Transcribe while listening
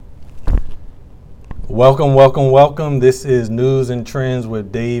Welcome, welcome, welcome. This is Newz and Trendz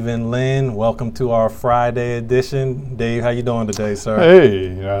with Dave and Lynn. Welcome to our Friday edition. Dave, how you doing today, sir?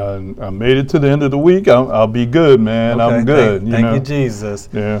 Hey, I made it to the end of the week. I'll be good, man. Okay, I'm good. Thank you, Jesus.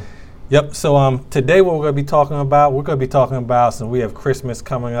 Yeah. Yep. So today what we're going to be talking about, since we have Christmas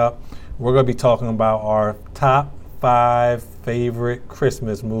coming up, we're going to be talking about our top 5 favorite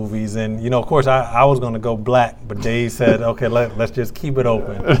Christmas movies. And, of course, I was going to go black, but Dave said, okay, let's just keep it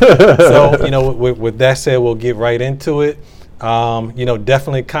open. So, with that said, we'll get right into it.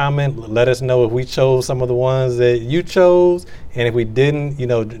 Definitely comment. Let us know if we chose some of the ones that you chose. And if we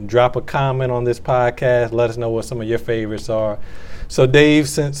didn't, drop a comment on this podcast. Let us know what some of your favorites are. So, Dave,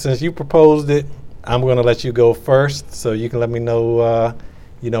 since you proposed it, I'm going to let you go first so you can let me know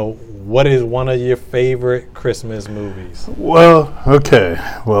what is one of your favorite Christmas movies? Well, okay.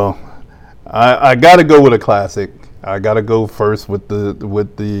 Well, I got to go with a classic. I got to go first with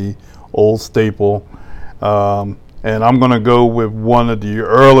the old staple. And I'm going to go with one of the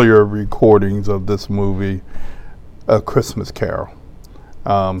earlier recordings of this movie, A Christmas Carol.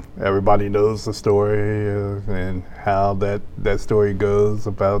 Everybody knows the story and how that story goes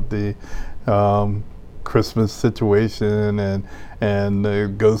about the Christmas situation and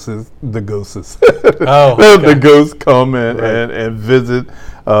the ghosts. Oh, okay. The ghosts come and visit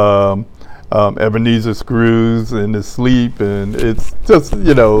Ebenezer Scrooge in his sleep, and it's just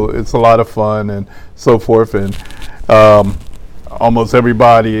it's a lot of fun and so forth. And almost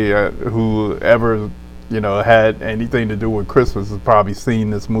everybody who ever had anything to do with Christmas has probably seen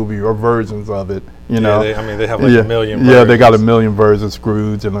this movie or versions of it. They have like a million versions. Yeah, they got a million versions,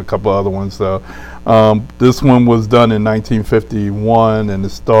 Scrooge and a couple other ones. So this one was done in 1951, and it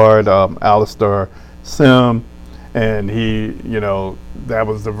starred Alistair Sim, and he, that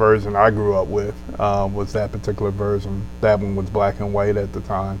was the version I grew up with, was that particular version. That one was black and white at the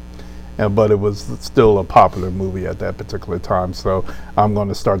time. But it was still a popular movie at that particular time. So I'm going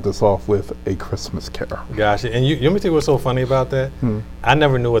to start this off with A Christmas Carol. Gotcha. And you want me to tell you what's so funny about that? I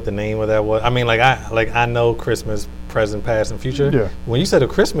never knew what the name of that was. I mean, I know Christmas, present, past, and future. Yeah. When you said A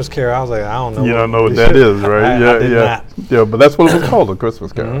Christmas Carol, I was like, I don't know. You don't know what that is, right? I did not. Yeah, but that's what it was called, A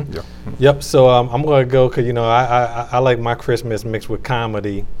Christmas Carol. Mm-hmm. Yeah. Yep. So I'm going to go because, I like my Christmas mixed with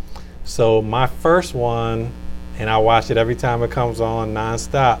comedy. So my first one, and I watch it every time it comes on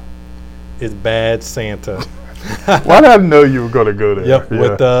nonstop, is Bad Santa. Why did I know you were going to go there? Yep,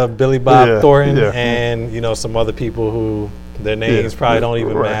 with Billy Bob Thornton and some other people who their names probably don't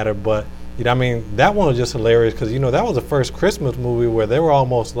even matter. But that one was just hilarious because that was the first Christmas movie where they were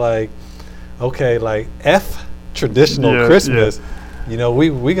almost like, okay, like F traditional Christmas. Yeah.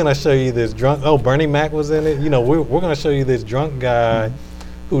 We're gonna show you this drunk. Oh, Bernie Mac was in it. We're gonna show you this drunk guy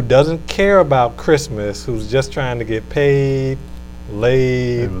who doesn't care about Christmas, who's just trying to get paid,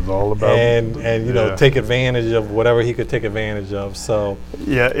 laid, it was all about and take advantage of whatever he could take advantage of. So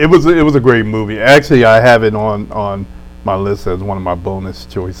it was a great movie. Actually, I have it on my list as one of my bonus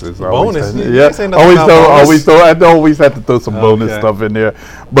choices. Bonus, I always have to throw some bonus stuff in there.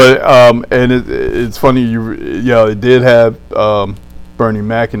 But and it's funny, it did have Bernie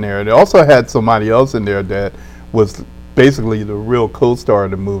Mac in there, and it also had somebody else in there that was basically the real co-star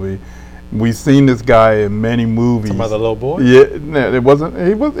of the movie. We've seen this guy in many movies. Some other little boy? Yeah, no, it wasn't.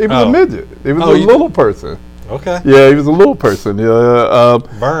 He was a midget. It was a little person. Okay. Yeah, he was a little person.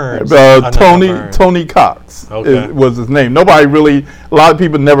 Burns. Tony Cox was his name. A lot of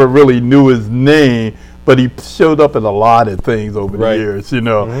people never really knew his name, but he showed up in a lot of things over the years,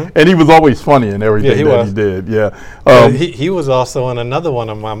 And he was always funny in everything he did. Yeah. He was also in another one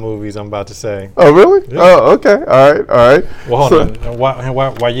of my movies I'm about to say. Oh, really? Yeah. Oh, okay. All right. Well, hold on.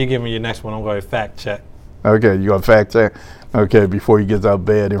 While you give me your next one, I'm going to fact check. Okay, you going to fact check? Okay, before he gives out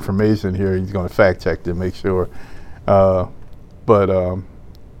bad information here, he's going to fact check to make sure. While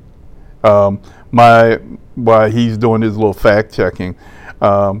he's doing his little fact checking,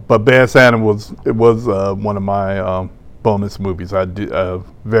 but Bad Santa was one of my bonus movies.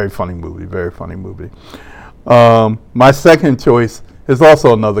 Very funny movie. My second choice is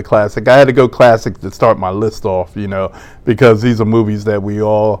also another classic. I had to go classic to start my list off, because these are movies that we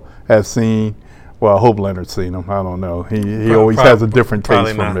all have seen. Well, I hope Leonard's seen them. I don't know. He always has a different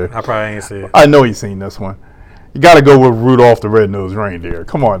taste from there. I probably ain't seen it. I know he's seen this one. You got to go with Rudolph the Red-Nosed Reindeer.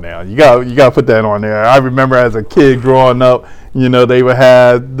 Come on now. You got to put that on there. I remember as a kid growing up, they would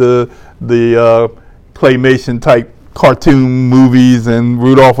have the claymation type cartoon movies, and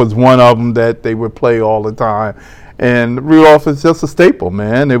Rudolph was one of them that they would play all the time. And Rudolph is just a staple,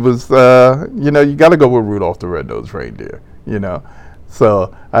 man. It was, you got to go with Rudolph the Red-Nosed Reindeer,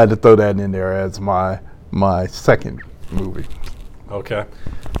 So I had to throw that in there as my second movie. Okay.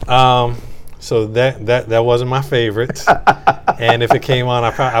 So that wasn't my favorite. And if it came on,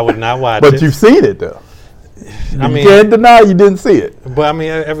 I would not watch it. But you've seen it though. I mean, you can't deny you didn't see it. But I mean,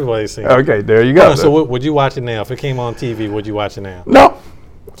 everybody's seen it. Okay, there you go. So would you watch it now? If it came on TV, would you watch it now? No.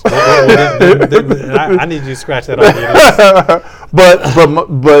 I need you to scratch that off your list.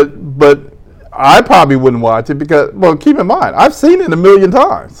 But I probably wouldn't watch it because, well, keep in mind, I've seen it 1,000,000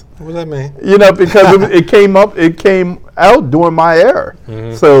 times. What does that mean? You know, because it came out during my era.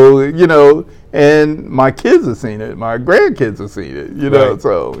 Mm-hmm. So, you know, and my kids have seen it. My grandkids have seen it, you know. Right.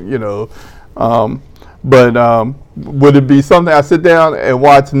 So, you know, but would it be something I sit down and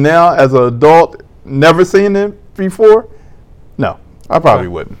watch now as an adult, never seen it before? No, I probably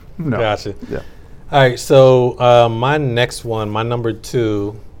wouldn't. No. Gotcha. Yeah. All right, so my next one, my number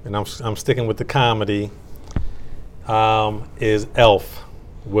 2, and I'm sticking with the comedy, is Elf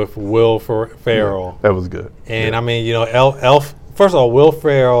with Will Ferrell. Yeah, that was good. And I mean, you know, Elf. First of all, Will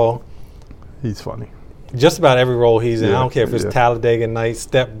Ferrell. He's funny. Just about every role he's in. I don't care if it's Talladega Nights,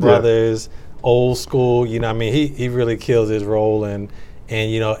 Step Brothers, Old School. You know, I mean, he really kills his role, and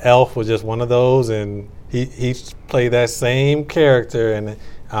you know, Elf was just one of those, and he played that same character, and it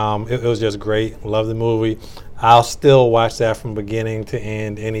was just great. Love the movie. I'll still watch that from beginning to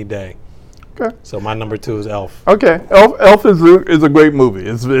end any day. Okay. So my number 2 is Elf. Okay, Elf is a great movie.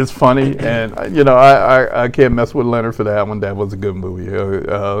 It's funny, and you know I can't mess with Leonard for that one. That was a good movie,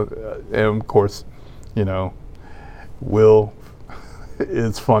 and of course, you know, Will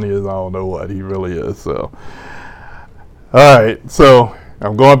is funny as I don't know what. He really is. So, all right, so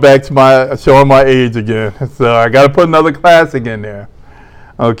I'm going back to showing my age again. So I got to put another classic in there.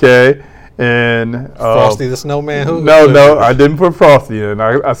 Okay. And Frosty the Snowman? No, I didn't put Frosty in.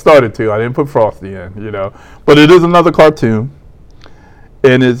 I started to. I didn't put Frosty in, you know. But it is another cartoon,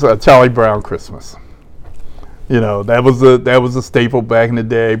 and it's a Charlie Brown Christmas. You know, that was a staple back in the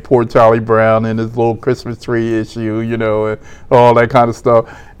day. Poor Charlie Brown and his little Christmas tree issue, you know, and all that kind of stuff.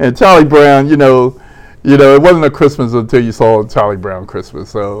 And Charlie Brown, you know, it wasn't a Christmas until you saw Charlie Brown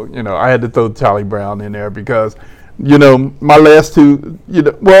Christmas. So, you know, I had to throw Charlie Brown in there because, you know, my last 2, you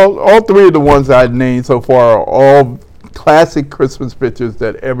know, well, all 3 of the ones I've named so far are all classic Christmas pictures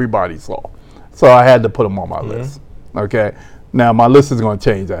that everybody saw. So I had to put them on my list. Okay. Now my list is going to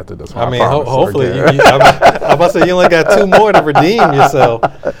change after this one. I mean, hopefully. Okay. I'm about to say you only got 2 more to redeem yourself.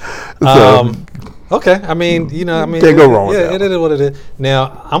 Okay. I mean, you know, can't go wrong with that. It is what it is.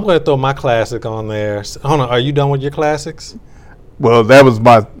 Now I'm going to throw my classic on there. Hold on. Are you done with your classics? Well, that was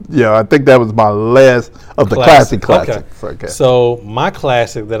I think that was my last of the classics. Okay. So my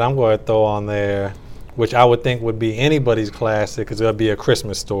classic that I'm going to throw on there, which I would think would be anybody's classic, is going to be A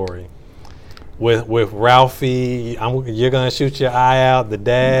Christmas Story. With Ralphie, you're going to shoot your eye out, the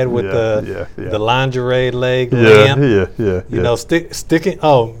dad with the lingerie leg lamp. You know, sticking,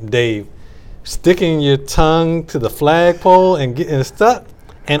 Dave, sticking your tongue to the flagpole and getting stuck.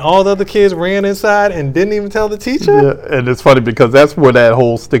 And all the other kids ran inside and didn't even tell the teacher? Yeah, and it's funny because that's where that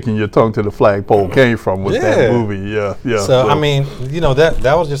whole sticking your tongue to the flagpole came from with that movie. Yeah. So, I mean, you know,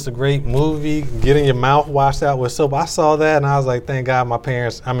 that was just a great movie. Getting your mouth washed out with soap. I saw that and I was like, thank God my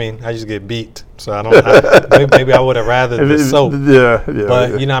parents, I used to get beat. So maybe I would have rather the soap.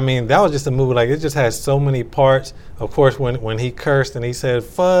 But, you know, I mean, that was just a movie. Like, it just has so many parts. Of course, when he cursed and he said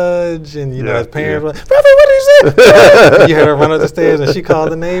fudge, and, you know, his parents were like, Rafi, what did he say? You heard her run up the stairs and she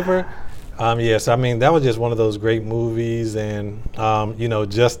called the neighbor. Yes, I mean, that was just one of those great movies and, you know,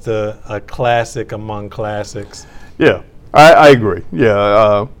 just a classic among classics. Yeah, I agree.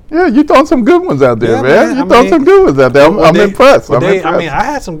 You throwing some good ones out there, man. You throwing some good ones out there. I'm impressed. I'm impressed. I mean, I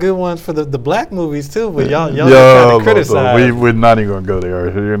had some good ones for the black movies too, but y'all kind of criticize. We're not even going to go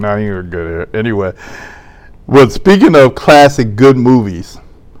there. You're not even going to go there. Anyway, well, speaking of classic good movies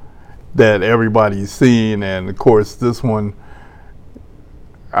that everybody's seen, and of course this one,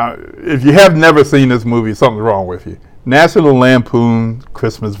 if you have never seen this movie, something's wrong with you. National Lampoon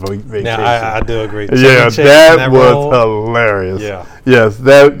Christmas Vacation. Now, I do agree. That was hilarious. Yeah. Yes,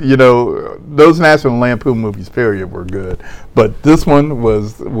 that, you know, those National Lampoon movies, period, were good. But this one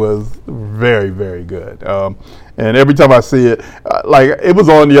was very, very good. And every time I see it, like, it was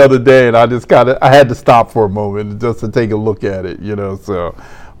on the other day, and I had to stop for a moment just to take a look at it, you know, so.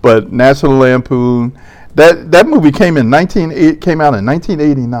 But National Lampoon, that movie came out in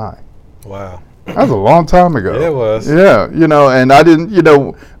 1989. Wow. That was a long time ago. Yeah, it was. Yeah, you know, and I didn't, you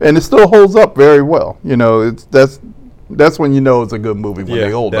know, and it still holds up very well. You know, that's when you know it's a good movie when they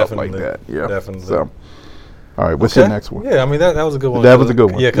hold up like that. Yeah, definitely. So, All right, what's your next one? Yeah, I mean that was a good one. That was a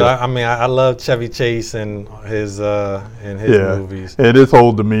good one. Yeah, because I love Chevy Chase and his movies. And his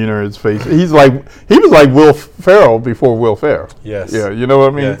whole demeanor, his face. He was like Will Ferrell before Will Ferrell. Yes. Yeah, you know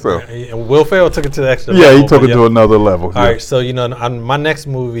what I mean? Yeah. So And Will Ferrell took it to the extra level. Yeah, he took it to another level. All right, so my next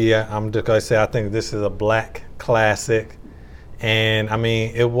movie, I'm just gonna say I think this is a black classic. And I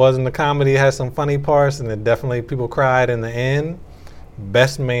mean, it wasn't a comedy. It had some funny parts, and it definitely people cried in the end.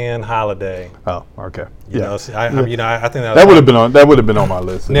 Best Man Holiday. Oh, okay. You know, see, I think that would have been on my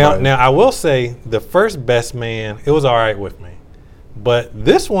list. Now I will say the first Best Man, it was all right with me, but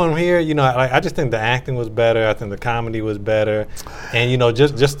this one here, I just think the acting was better. I think the comedy was better, and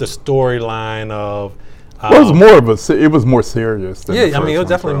just the storyline of. It was more serious. Than it was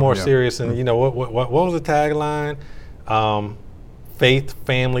definitely more serious. And what was the tagline? Faith,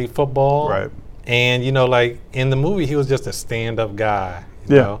 family, football. Right. And in the movie, he was just a stand-up guy.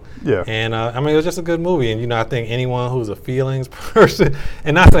 You know? And it was just a good movie. And I think anyone who's a feelings person,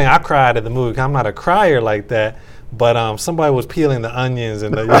 and not saying I cried at the movie, 'cause I'm not a crier like that. But somebody was peeling the onions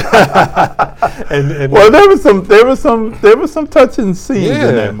and well, there was some touching scenes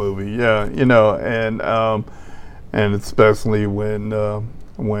in that movie. Yeah, and especially when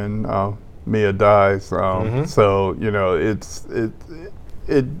Mia dies. So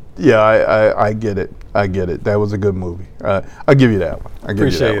I get it. That was a good movie. I'll give you that one.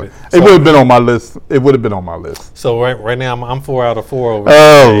 Appreciate it. It would have been on my list. So right now I'm 4 out of 4 over.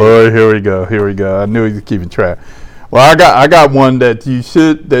 Oh Lord, here we go. I knew he was keeping track. Well, I got one that you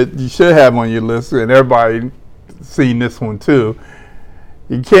should have on your list, and everybody seen this one too.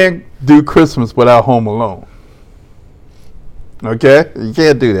 You can't do Christmas without Home Alone. Okay, you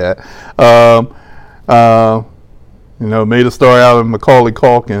can't do that. Made a story out of Macaulay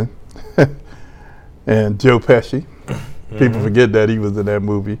Culkin and Joe Pesci. People forget that he was in that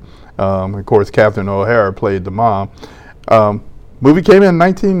movie. Of course, Catherine O'Hara played the mom. Movie came in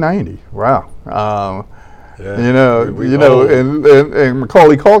 1990. Wow. And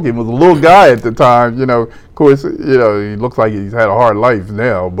Macaulay Culkin was a little guy at the time. Of course, he looks like he's had a hard life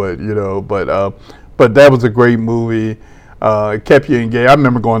now, but that was a great movie. It kept you engaged. I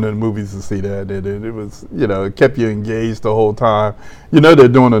remember going to the movies to see that. It was, it kept you engaged the whole time. They're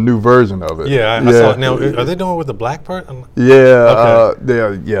doing a new version of it. Yeah, I saw it. Now, are they doing it with the black part? Yeah,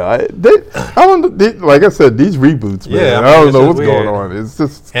 like I said, these reboots, man. Yeah, I don't know what's going on. It's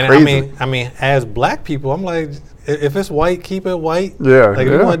just crazy. I mean, as black people, I'm like, if it's white, keep it white. Yeah, like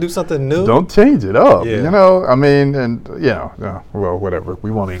if you want to do something new, don't change it up. Yeah. Well, whatever.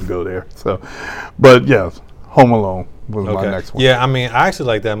 We won't even go there. So, but yeah, Home Alone was my next one. Yeah, I actually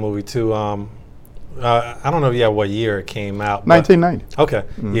like that movie too. I don't know what year it came out. 1990. Okay.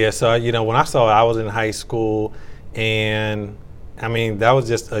 Mm-hmm. Yeah, so when I saw it, I was in high school, and that was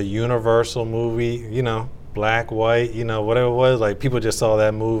just a universal movie, black, white, whatever it was. Like people just saw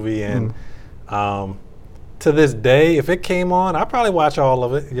that movie, and to this day, if it came on, I'd probably watch all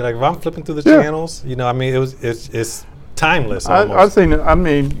of it. If I'm flipping through the channels, it's timeless almost. I've seen it.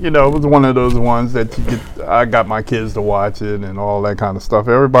 It was one of those ones that I got my kids to watch it and all that kind of stuff.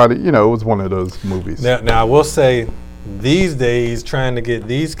 Everybody, it was one of those movies. Now I will say, these days, trying to get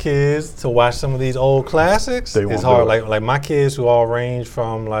these kids to watch some of these old classics is hard. Like my kids, who all range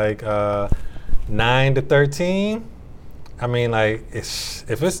from 9 to 13.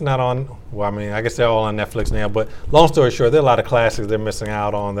 If it's not on, I guess they're all on Netflix now. But long story short, there are a lot of classics they're missing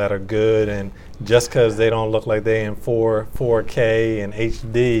out on that are good, and just because they don't look like they in 4K and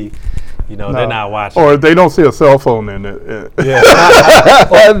HD, they're not watching. Or they don't see a cell phone in it. Yeah.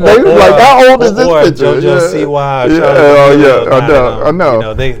 How old is this picture? JoJo Siwa. I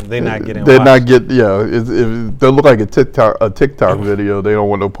know. They're not getting. They're not get. They look like a TikTok video. They don't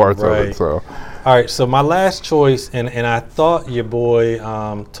want no parts of it. So. All right, so my last choice, and I thought your boy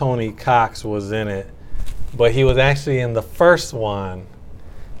Tony Cox was in it, but he was actually in the first one.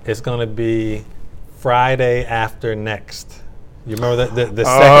 It's going to be Friday After Next. You remember the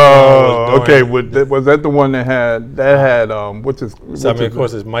second one? Okay. Was that the one that had what's his? Of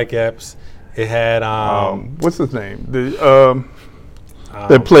course, it's Mike Epps. It had what's his name? They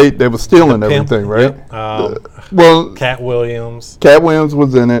were stealing everything, right? Yep. Cat Williams. Cat Williams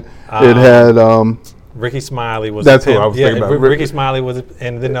was in it. It had Ricky Smiley was. That's who I was thinking about. Ricky Smiley was,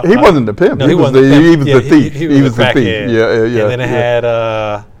 and then he wasn't the pimp. No, he was the thief. He was the thief. Yeah. And then it had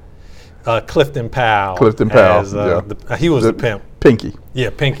Clifton Powell. He was the pimp. Pinky. Yeah,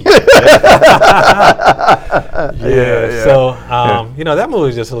 Pinky. So that movie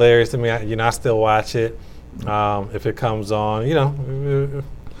is just hilarious to me. I still watch it if it comes on.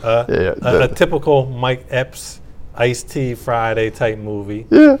 A typical Mike Epps iced tea Friday type movie.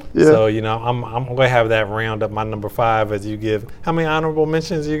 Yeah, yeah. So I'm gonna have that round up my number 5 as you give. How many honorable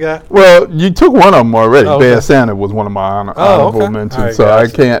mentions you got? Well, you took one of them already. Oh, okay. Bad Santa was one of my honorable mentions, All right,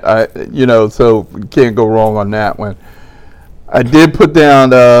 so gotcha. so can't go wrong on that one. I did put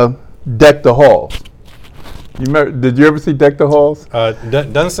down Deck the Halls. Did you ever see Deck the Halls?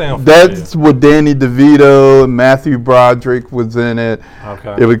 Doesn't sound That's with Danny DeVito and Matthew Broderick was in it.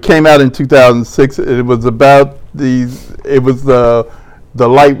 Okay. It came out in 2006. It was about the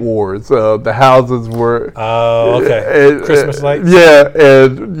light wars. The houses were. Oh, okay. Christmas lights. Yeah,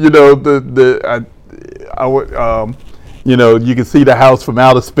 and you could see the house from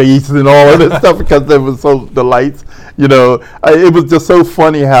outer space and all of this stuff because there was the lights. It was just so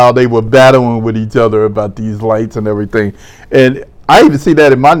funny how they were battling with each other about these lights and everything. And I even see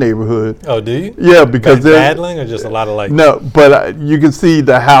that in my neighborhood. Oh, do you? Yeah, because they're battling or just a lot of lights. No, but you can see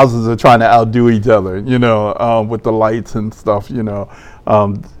the houses are trying to outdo each other. With the lights and stuff.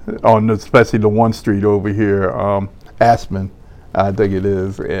 On especially the one street over here, Aspen. I think it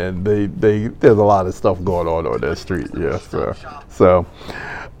is, and there's a lot of stuff going on that street. Yeah, so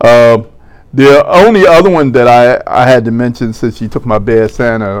the only other one that I had to mention, since you took my Bad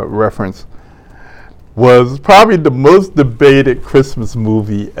Santa reference, was probably the most debated Christmas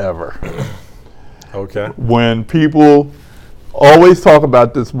movie ever. Okay. When people always talk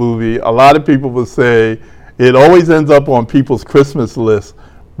about this movie, a lot of people will say it always ends up on people's Christmas list,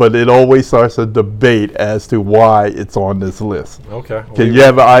 but it always starts a debate as to why it's on this list. Okay. Can you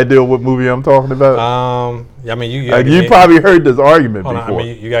have an idea what movie I'm talking about? I mean, you probably heard this argument before. I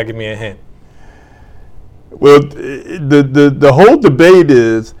mean, you gotta give me a hint. Well, the whole debate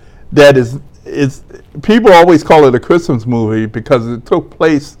is that is people always call it a Christmas movie because it took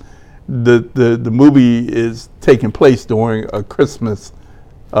place. The movie is taking place during a Christmas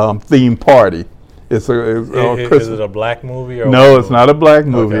themed party. Is it a black movie? Or no, it's not a black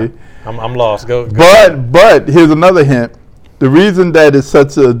movie. Okay. I'm lost. Go. But here's another hint. The reason that it's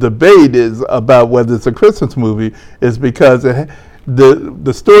such a debate is about whether it's a Christmas movie is because the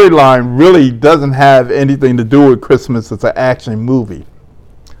storyline really doesn't have anything to do with Christmas. It's an action movie.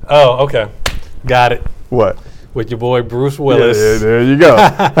 Oh, okay. Got it. What? With your boy Bruce Willis. Yeah, there you go.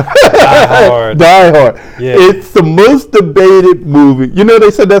 Die Hard. Die Hard. Yeah. It's the most debated movie.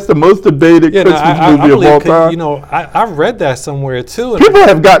 They said that's the most debated Christmas movie of all time. I've read that somewhere too. People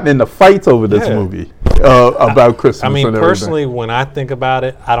have gotten into fights over this movie about Christmas. I mean, and personally, when I think about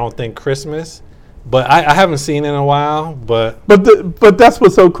it, I don't think Christmas. But I haven't seen it in a while. But that's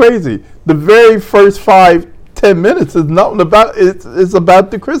what's so crazy. The very first 5-10 minutes is nothing about it's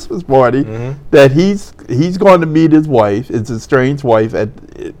about the Christmas party that he's going to meet his wife. It's his strange wife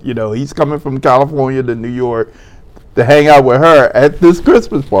he's coming from California to New York to hang out with her at this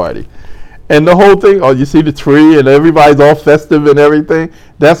Christmas party. And the whole thing, you see the tree and everybody's all festive and everything.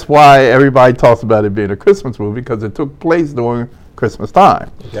 That's why everybody talks about it being a Christmas movie, because it took place during Christmas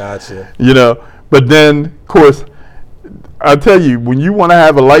time. Gotcha. But then, of course, I tell you, when you want to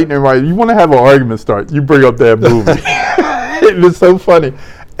have a lightning rod, you want to have an argument start, you bring up that movie. It's so funny.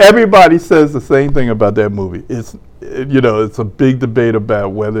 Everybody says the same thing about that movie. It's a big debate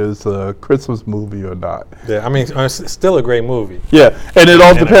about whether it's a Christmas movie or not. Yeah, I mean, it's still a great movie. Yeah, and it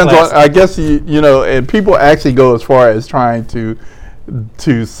all depends on, I guess, and people actually go as far as trying to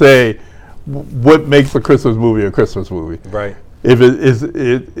say what makes a Christmas movie a Christmas movie. Right.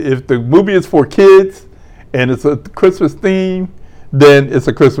 If the movie is for kids and it's a Christmas theme, then it's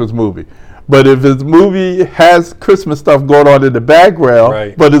a Christmas movie. But if this movie has Christmas stuff going on in the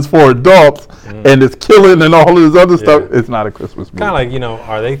background, but it's for adults and it's killing and all of this other stuff, it's not a Christmas movie. Kind of like,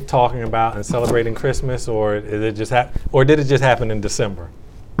 are they talking about and celebrating Christmas, or did it just happen in December?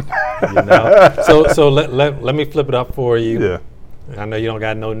 So let me flip it up for you. Yeah. I know you don't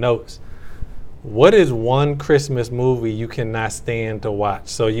got no notes. What is one Christmas movie you cannot stand to watch?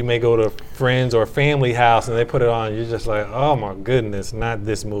 So you may go to friends or family house and they put it on, and you're just like, oh my goodness, not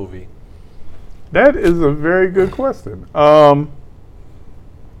this movie. That is a very good question. Let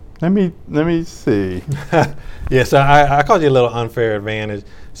me see. Yeah, so I called you a little unfair advantage.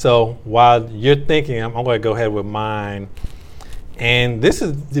 So while you're thinking, I'm going to go ahead with mine. And this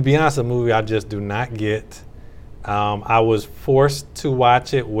is, to be honest, a movie I just do not get. I was forced to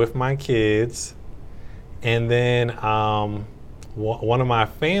watch it with my kids. And then one of my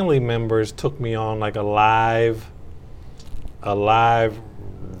family members took me on like a live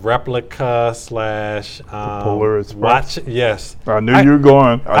replica / Polar Express. Watch. Yes, I knew you were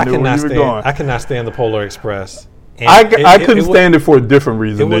going. I knew where you were going. I cannot stand the Polar Express. I couldn't stand it for a different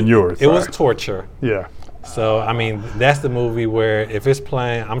reason than yours. It was torture. Yeah. So I mean, that's the movie where if it's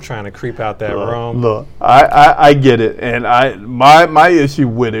playing, I'm trying to creep out that room. Look, I get it, and my issue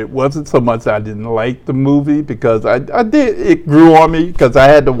with it wasn't so much I didn't like the movie, because it grew on me because I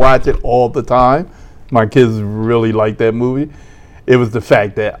had to watch it all the time. My kids really liked that movie. It was the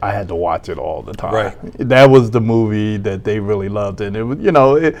fact that I had to watch it all the time. Right. That was the movie that they really loved, and it was,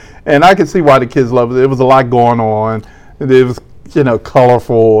 and I can see why the kids loved it. There was a lot going on. It was,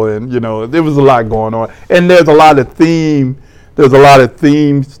 colorful, and there was a lot going on, and there's a lot of theme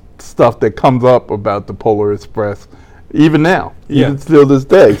stuff that comes up about the Polar Express, even now, even still this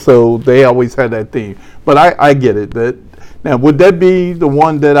day. So they always had that theme. But I get it. Now, would that be the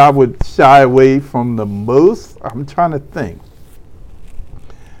one that I would shy away from the most? I'm trying to think.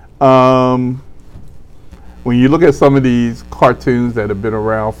 When you look at some of these cartoons that have been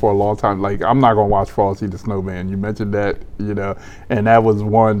around for a long time, like I'm not gonna watch Frosty the Snowman. You mentioned that, and that was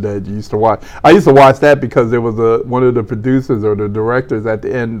one that you used to watch. I used to watch that because there was one of the producers or the directors at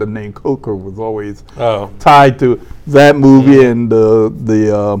the end, the name Coker was always tied to that movie, and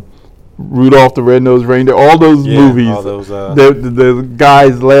the Rudolph the Red-Nosed Reindeer, all those movies. All those, the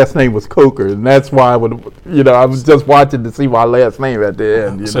guy's last name was Coker, and that's why I was just watching to see my last name at the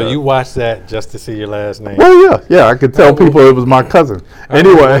end. So you watched that just to see your last name? Well, yeah, I could tell people it was my cousin.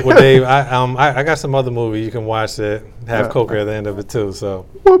 Anyway, well, Dave, I got some other movie you can watch that have Coker at the end of it too. So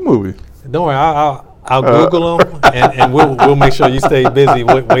what movie? Don't worry, I'll Google them, and we'll make sure you stay busy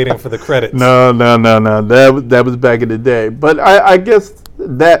waiting for the credits. No. That was back in the day. But I guess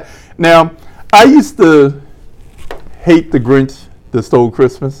that. Now, I used to hate The Grinch That Stole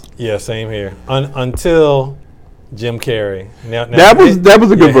Christmas. Yeah, same here. Until Jim Carrey. Now that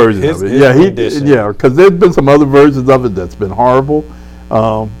was a good version of it. Yeah, because there's been some other versions of it that's been horrible.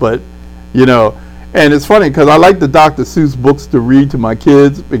 But and it's funny because I like the Dr. Seuss books to read to my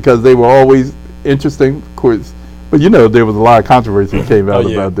kids because they were always interesting, of course. But there was a lot of controversy that came out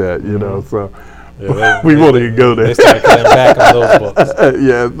about that. So. Yeah, we won't even go there. They started cutting back on those books.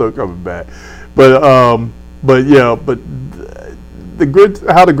 Yeah, it's not coming back. But the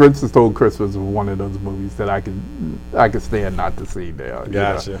Grinch, How the Grinch Stole Christmas was one of those movies that I could stand not to see now.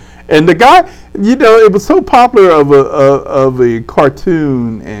 Gotcha. And the guy, it was so popular of a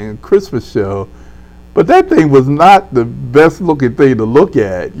cartoon and Christmas show, but that thing was not the best looking thing to look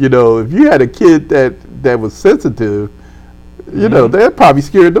at. If you had a kid that was sensitive, that probably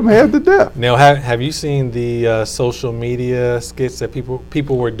scared them half to death. Now, have you seen the social media skits that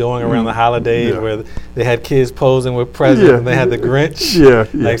people were doing around the holidays where they had kids posing with presents and they had the Grinch? Yeah.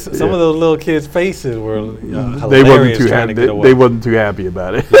 Some of those little kids' faces were hilarious. They wasn't too happy. They wasn't too happy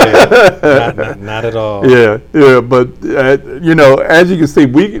about it. Not at all. Yeah. But as you can see,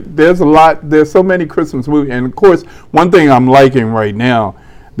 there's so many Christmas movies, and of course, one thing I'm liking right now.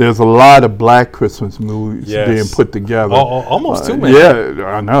 There's a lot of black Christmas movies being put together. Almost too many. Yeah,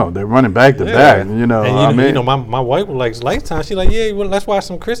 I know. They're running back to back. My wife likes Lifetime. She's like, let's watch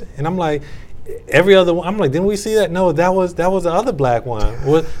some Christmas. And I'm like, every other one. I'm like, didn't we see that? No, that was the other black one.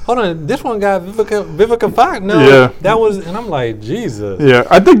 Well, hold on, this one got Vivica Fox. No, that was. And I'm like, Jesus. Yeah,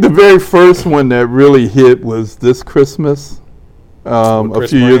 I think the very first one that really hit was This Christmas. A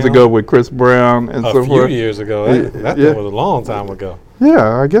few years ago with Chris Brown and so forth. A few years ago. That was a long time ago.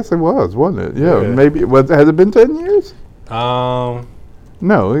 Yeah, I guess it was, wasn't it? Yeah. Maybe. Has it been 10 years? No,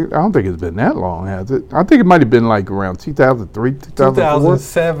 I don't think it's been that long, has it? I think it might have been like around 2003, 2004.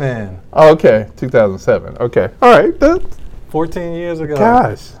 2007. Oh, okay, 2007. Okay, all right. 14 years ago.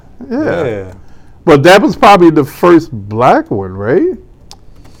 Gosh, yeah. But that was probably the first black one, right?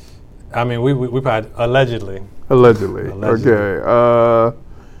 I mean, we probably allegedly. Okay.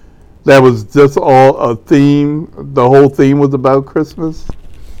 That was just all a theme. The whole theme was about Christmas.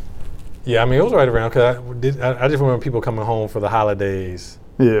 Yeah, I mean, it was right around because I just remember people coming home for the holidays.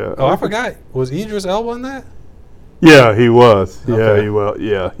 Yeah. Oh, I forgot. Was Idris Elba in that? Yeah, he was. Okay.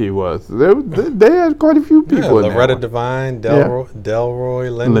 He was. They had quite a few people in there. Loretta Devine, Delroy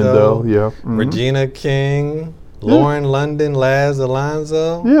Lindo. Mm-hmm. Regina King, Lauren London, Laz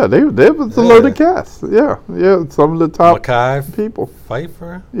Alonso. Yeah, they was a loaded cast. Yeah, some of the top people.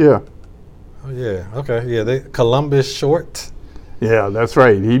 Pfeiffer. Yeah. Oh yeah. Okay. Yeah. Columbus Short. Yeah, that's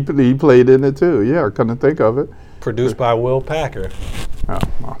right. He played in it too. Yeah, I couldn't think of it. Produced by Will Packer. Oh,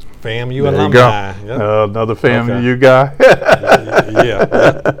 FAMU alumni. You go. Another FAMU guy.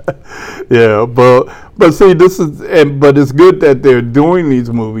 Yeah. But see, but it's good that they're doing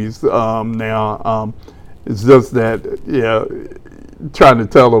these movies now. It's just that trying to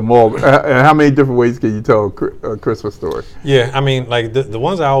tell them all. How many different ways can you tell a Christmas story? Yeah, I mean, like the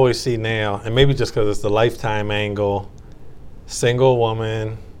ones I always see now, and maybe just because it's the Lifetime angle, single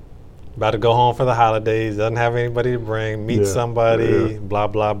woman, about to go home for the holidays, doesn't have anybody to bring, meet somebody, blah,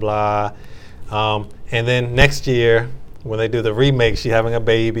 blah, blah. And then next year, when they do the remake, she having a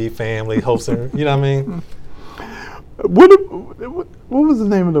baby, family, hosting, you know what I mean? What was the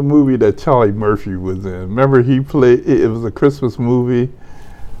name of the movie that Charlie Murphy was in? Remember he played, it was a Christmas movie.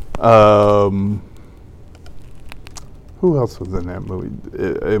 Who else was in that movie?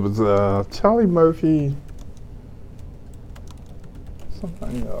 It was Charlie Murphy,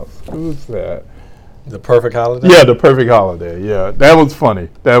 something else. Who was that? The Perfect Holiday? Yeah, The Perfect Holiday. Yeah, that was funny.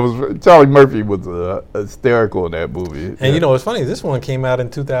 Charlie Murphy was hysterical in that movie. And you know what's funny? This one came out in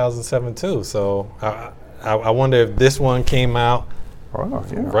 2007 too. So I wonder if this one came out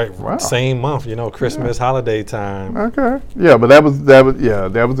same month. You know, Christmas holiday time. Okay. Yeah, but that was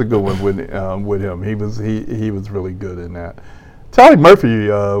a good one with him. He was really good in that. Charlie Murphy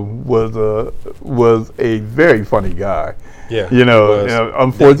was a very funny guy. Yeah, you know,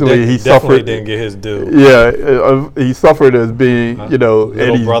 unfortunately, he definitely didn't get his due. Yeah, he suffered as being, little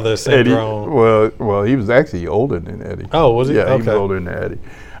Eddie's brother syndrome. Well, he was actually older than Eddie. Oh, was he? Yeah, okay. He was older than Eddie.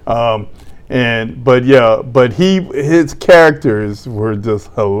 But his characters were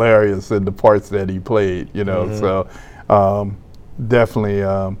just hilarious in the parts that he played. You know, so definitely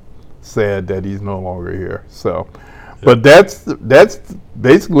sad that he's no longer here. So. But that's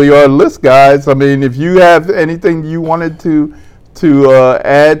basically our list, guys. I mean, if you have anything you wanted to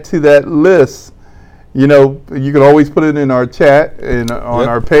add to that list, you know, you can always put it in our chat and on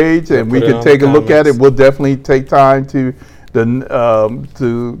our page, and we can take a look at it. We'll definitely take time to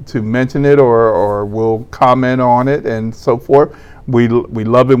mention it, or we'll comment on it and so forth. We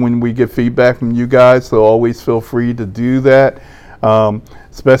love it when we get feedback from you guys, so always feel free to do that.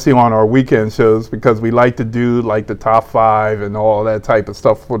 Especially on our weekend shows, because we like to do like the top 5 and all that type of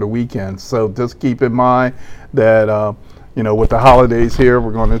stuff for the weekend. So just keep in mind that, with the holidays here,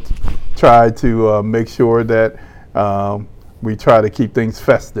 we're going to try to make sure that we try to keep things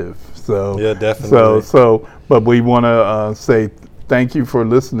festive. So yeah, definitely. But we want to say thank you for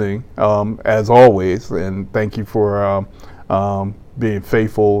listening, as always, and thank you for being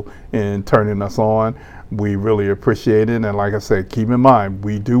faithful in turning us on. We really appreciate it, and like I said, keep in mind,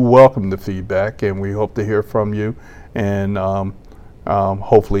 we do welcome the feedback, and we hope to hear from you, and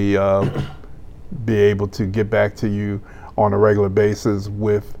hopefully be able to get back to you on a regular basis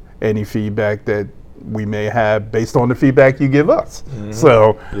with any feedback that we may have based on the feedback you give us. Mm-hmm.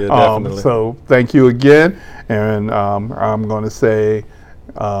 So, so thank you again, and I'm going to say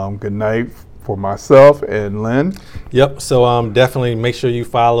good night for myself and Lynn. Yep. So definitely make sure you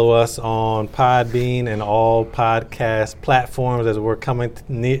follow us on Podbean and all podcast platforms as we're coming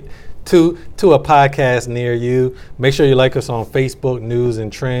to a podcast near you. Make sure you like us on Facebook, Newz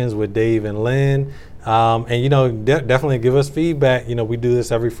and Trendz with Dave and Lynn. And definitely give us feedback. You know, we do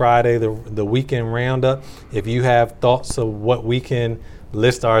this every Friday, the weekend roundup. If you have thoughts of what we can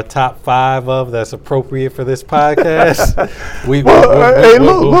list our top 5 of that's appropriate for this podcast, we'll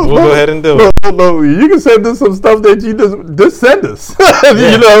go ahead and do it. Look, you can send us some stuff that you just send us.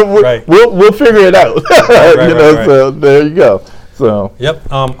 We'll figure it out. So there you go. So yep.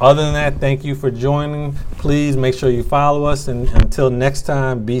 Other than that, thank you for joining. Please make sure you follow us, and until next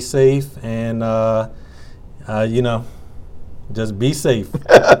time, be safe and just be safe.